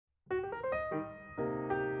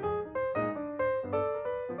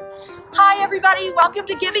Hi everybody, welcome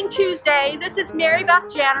to Giving Tuesday. This is Mary Beth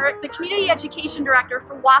Jannerick, the Community Education Director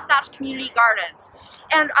for Wasatch Community Gardens.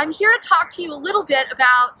 And I'm here to talk to you a little bit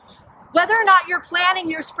about whether or not you're planning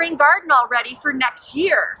your spring garden already for next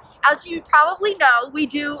year. As you probably know, we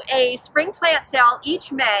do a spring plant sale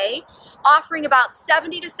each May, offering about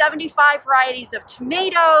 70 to 75 varieties of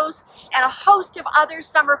tomatoes and a host of other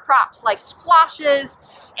summer crops like squashes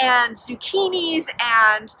and zucchinis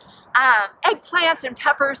and eggplants and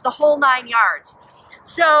peppers, the whole 9 yards.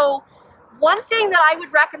 So one thing that I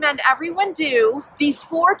would recommend everyone do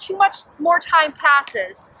before too much more time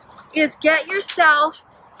passes is get yourself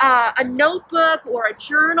a notebook or a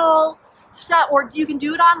journal, or you can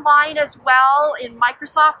do it online as well in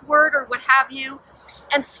Microsoft Word or what have you,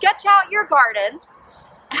 and sketch out your garden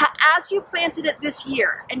as you planted it this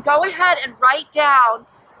year, and go ahead and write down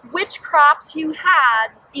which crops you had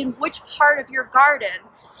in which part of your garden.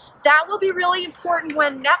 That will be really important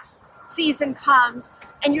when next season comes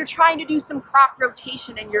and you're trying to do some crop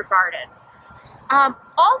rotation in your garden.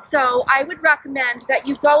 Also, I would recommend that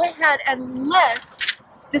you go ahead and list,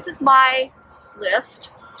 this is my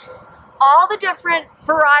list, all the different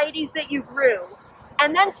varieties that you grew,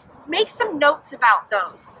 and then make some notes about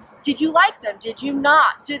those. Did you like them? Did you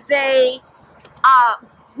not? Did they,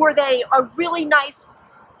 were they a really nice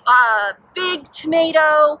big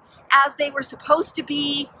tomato as they were supposed to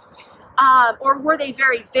be? Or were they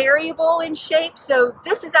very variable in shape? So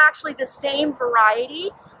this is actually the same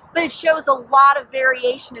variety, but it shows a lot of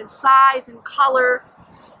variation in size and color.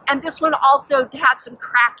 And this one also had some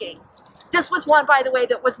cracking. This was one, by the way,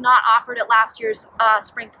 that was not offered at last year's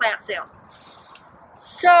spring plant sale.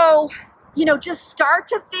 So, you know, just start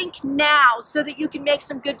to think now so that you can make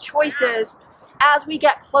some good choices as we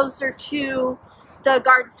get closer to the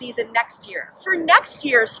garden season next year. For next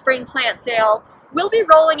year's spring plant sale, we'll be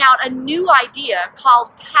rolling out a new idea called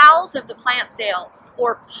Pals of the Plant Sale,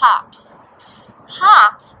 or PoPS.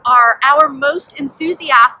 PoPS are our most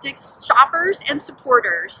enthusiastic shoppers and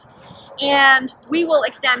supporters, and we will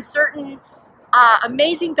extend certain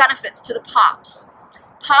amazing benefits to the PoPS.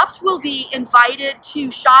 PoPS will be invited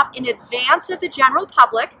to shop in advance of the general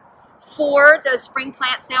public for the spring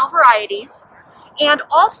plant sale varieties, and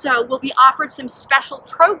also will be offered some special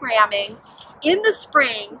programming in the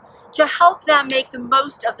spring to help them make the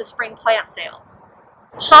most of the spring plant sale.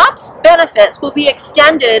 PoPS benefits will be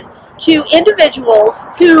extended to individuals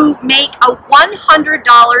who make a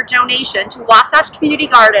 $100 donation to Wasatch Community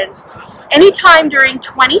Gardens anytime during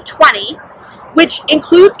 2020, which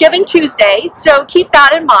includes Giving Tuesday, so keep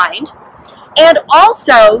that in mind, and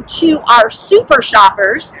also to our super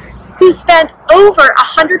shoppers who spent over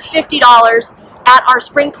 $150 at our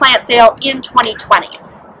spring plant sale in 2020.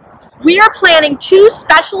 We are planning 2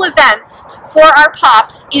 special events for our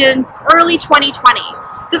PoPS in early 2020.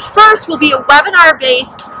 The first will be a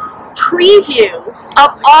webinar-based preview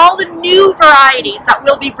of all the new varieties that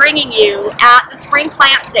we'll be bringing you at the spring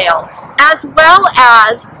plant sale, as well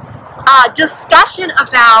as a discussion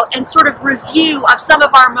about and sort of review of some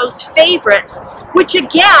of our most favorites, which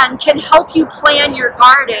again can help you plan your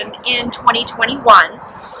garden in 2021.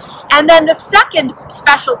 And then the second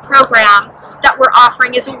special program that we're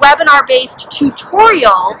offering is a webinar-based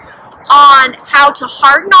tutorial on how to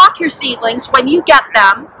harden off your seedlings when you get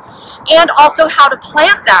them, and also how to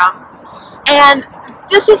plant them. And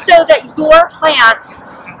this is so that your plants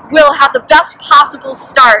will have the best possible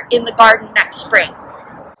start in the garden next spring.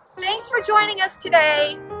 Thanks for joining us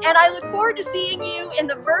today, and I look forward to seeing you in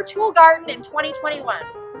the virtual garden in 2021.